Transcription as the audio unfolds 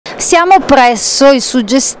Siamo presso il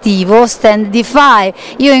suggestivo stand di FAE.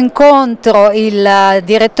 Io incontro il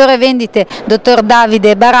direttore vendite, dottor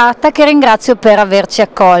Davide Baratta, che ringrazio per averci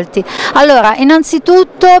accolti. Allora,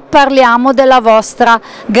 innanzitutto parliamo della vostra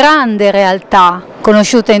grande realtà,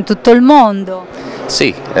 conosciuta in tutto il mondo.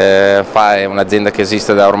 Sì, FAE è un'azienda che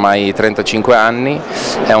esiste da ormai 35 anni,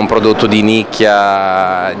 è un prodotto di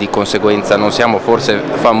nicchia, di conseguenza non siamo forse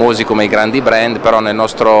famosi come i grandi brand, però nel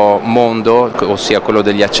nostro mondo, ossia quello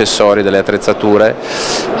degli accessori, delle attrezzature,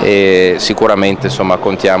 e sicuramente insomma,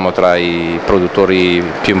 contiamo tra i produttori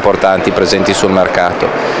più importanti presenti sul mercato.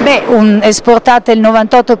 Beh, esportate il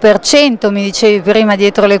 98%, mi dicevi prima,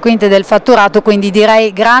 dietro le quinte del fatturato, quindi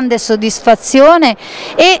direi grande soddisfazione,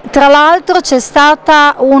 e tra l'altro c'è stata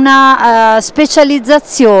una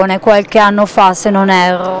specializzazione qualche anno fa, se non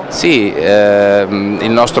erro. Sì, il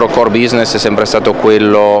nostro core business è sempre stato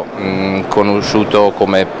quello conosciuto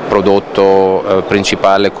come prodotto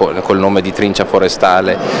principale col nome di trincia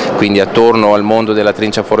forestale, quindi attorno al mondo della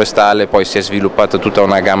trincia forestale poi si è sviluppata tutta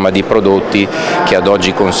una gamma di prodotti che ad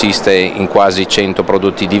oggi consiste in quasi 100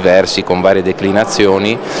 prodotti diversi con varie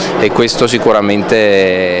declinazioni, e questo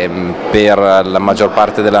sicuramente per la maggior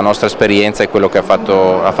parte della nostra esperienza è quello che ha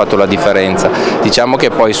fatto la differenza. Diciamo che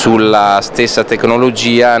poi sulla stessa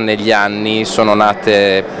tecnologia negli anni sono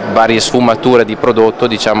nate varie sfumature di prodotto,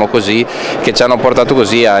 diciamo così, che ci hanno portato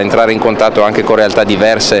così a entrare in contatto anche con realtà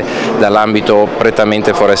diverse dall'ambito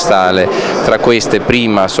prettamente forestale. Tra queste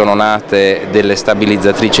prima sono nate delle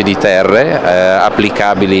stabilizzatrici di terre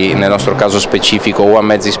applicabili nel nostro caso specifico o a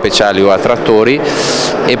mezzi speciali o a trattori,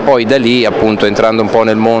 e poi da lì, appunto, entrando un po'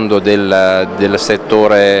 nel mondo del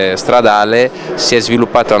settore stradale, si è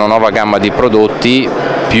sviluppata una nuova gamma di prodotti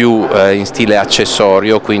più in stile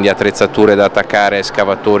accessorio, quindi attrezzature da attaccare,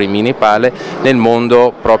 escavatori, minipale, nel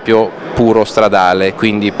mondo proprio puro stradale,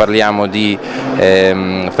 quindi parliamo di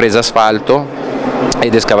fresa asfalto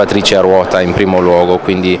ed escavatrici a ruota in primo luogo,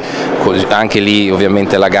 quindi anche lì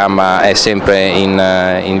ovviamente la gamma è sempre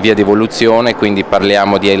in via di evoluzione, quindi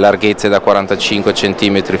parliamo di larghezze da 45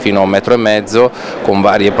 cm fino a 1,5 m con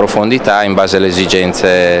varie profondità in base alle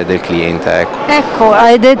esigenze del cliente. Ecco,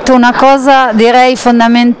 hai detto una cosa direi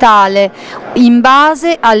fondamentale: in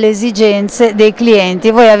base alle esigenze dei clienti.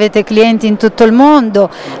 Voi avete clienti in tutto il mondo,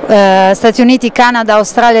 Stati Uniti, Canada,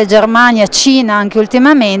 Australia, Germania, Cina anche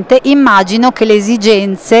ultimamente. Immagino che le esigenze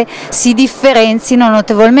si differenzino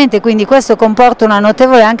notevolmente, quindi questo comporta una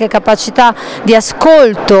notevole anche capacità di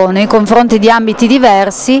ascolto nei confronti di ambiti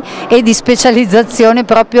diversi e di specializzazione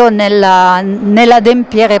proprio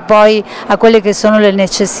nell'adempiere poi a quelle che sono le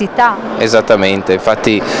necessità. Esattamente,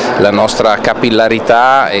 infatti la nostra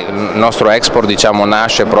capillarità e il nostro export, diciamo,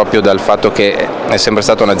 nasce proprio dal fatto che è sempre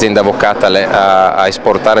stata un'azienda vocata a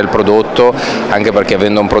esportare il prodotto, anche perché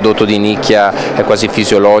avendo un prodotto di nicchia è quasi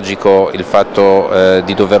fisiologico il fatto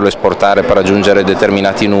di doverlo esportare per raggiungere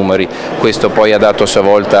determinati numeri. Questo poi ha dato a sua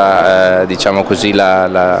volta diciamo così,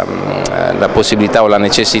 la possibilità o la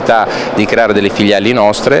necessità di creare delle filiali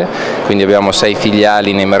nostre, quindi abbiamo 6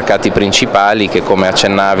 filiali nei mercati principali che, come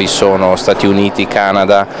accennavi, sono Stati Uniti,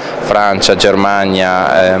 Canada, Francia,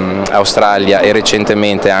 Germania, Australia e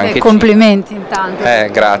recentemente anche... Complimenti intanto.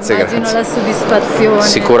 Grazie. Immagino la soddisfazione.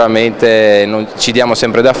 Sicuramente ci diamo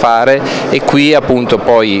sempre da fare, e qui appunto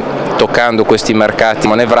poi toccando questi mercati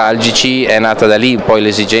nevralgici è nata da lì poi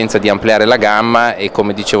l'esigenza di ampliare la gamma e,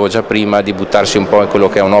 come dicevo già prima, di buttarsi un po' in quello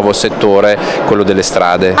che è un nuovo settore, quello delle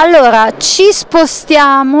strade. Allora ci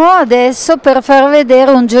spostiamo adesso per far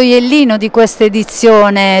vedere un gioiellino di questa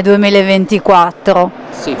edizione 2024.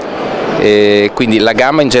 Sì. Quindi la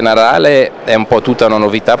gamma in generale è un po' tutta una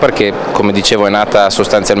novità, perché, come dicevo, è nata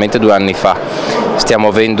sostanzialmente 2 anni fa. Stiamo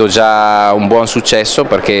avendo già un buon successo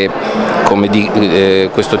perché,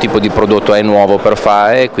 questo tipo di prodotto è nuovo per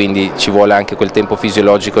FAE, quindi ci vuole anche quel tempo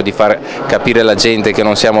fisiologico di far capire alla gente che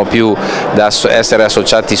non siamo più da essere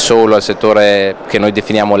associati solo al settore che noi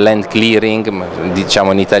definiamo land clearing,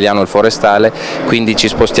 diciamo in italiano il forestale, quindi ci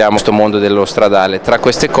spostiamo in questo mondo dello stradale. Tra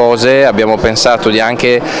queste cose abbiamo pensato di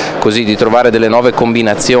trovare delle nuove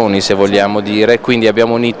combinazioni, se vogliamo dire, quindi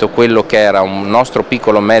abbiamo unito quello che era un nostro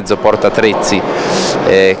piccolo mezzo portaattrezzi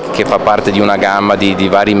che fa parte di una gamma di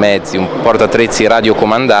vari mezzi, un portaattrezzi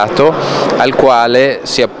radiocomandato, al quale,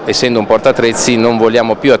 essendo un portaattrezzi, non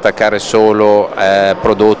vogliamo più attaccare solo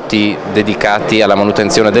prodotti dedicati alla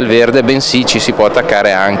manutenzione del verde, bensì ci si può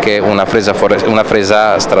attaccare anche una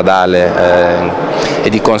fresa stradale, e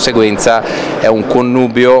di conseguenza è un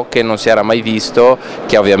connubio che non si era mai visto,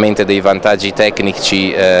 che ha ovviamente dei vantaggi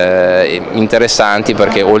tecnici interessanti,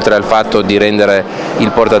 perché oltre al fatto di rendere il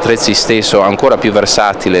portaattrezzi stesso ancora più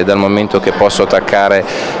versatile, dal momento che posso attaccare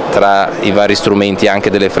tra i vari strumenti anche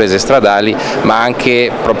delle frese stradali, ma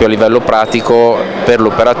anche proprio a livello pratico per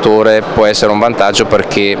l'operatore può essere un vantaggio,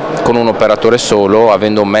 perché con un operatore solo,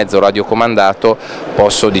 avendo un mezzo radiocomandato,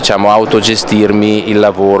 posso, diciamo, autogestirmi il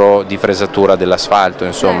lavoro di fresatura dell'asfalto,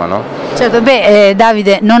 insomma, no? Certo,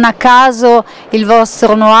 Davide, non a caso il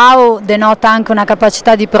vostro know-how denota anche una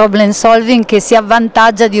capacità di problem solving che si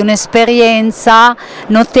avvantaggia di un'esperienza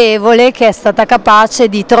notevole che è stata capace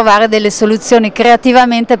di trovare delle soluzioni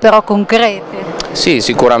creativamente però concrete. Sì,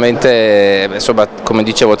 sicuramente, insomma, come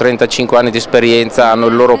dicevo, 35 anni di esperienza hanno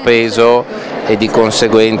il loro peso e di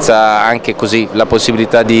conseguenza anche così la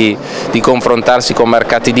possibilità di confrontarsi con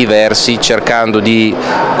mercati diversi, cercando di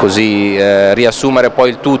così riassumere poi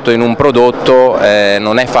il tutto in un prodotto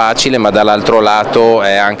non è facile, ma dall'altro lato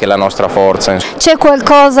è anche la nostra forza. C'è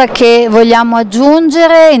qualcosa che vogliamo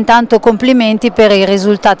aggiungere? Intanto complimenti per i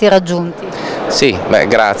risultati raggiunti. Sì,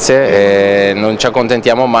 grazie, non ci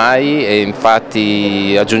accontentiamo mai, e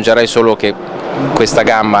infatti aggiungerei solo che questa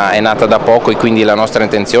gamma è nata da poco e quindi la nostra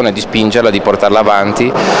intenzione è di spingerla, di portarla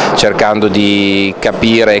avanti, cercando di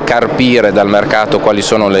capire e carpire dal mercato quali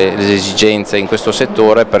sono le esigenze in questo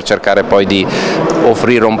settore, per cercare poi di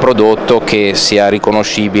offrire un prodotto che sia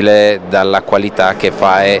riconoscibile dalla qualità che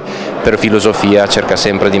FAE per filosofia cerca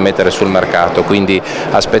sempre di mettere sul mercato. Quindi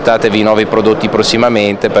aspettatevi nuovi prodotti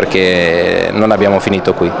prossimamente, perché non abbiamo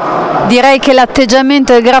finito qui. Direi che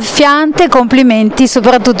l'atteggiamento è graffiante, complimenti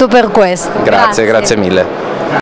soprattutto per questo. Grazie mille.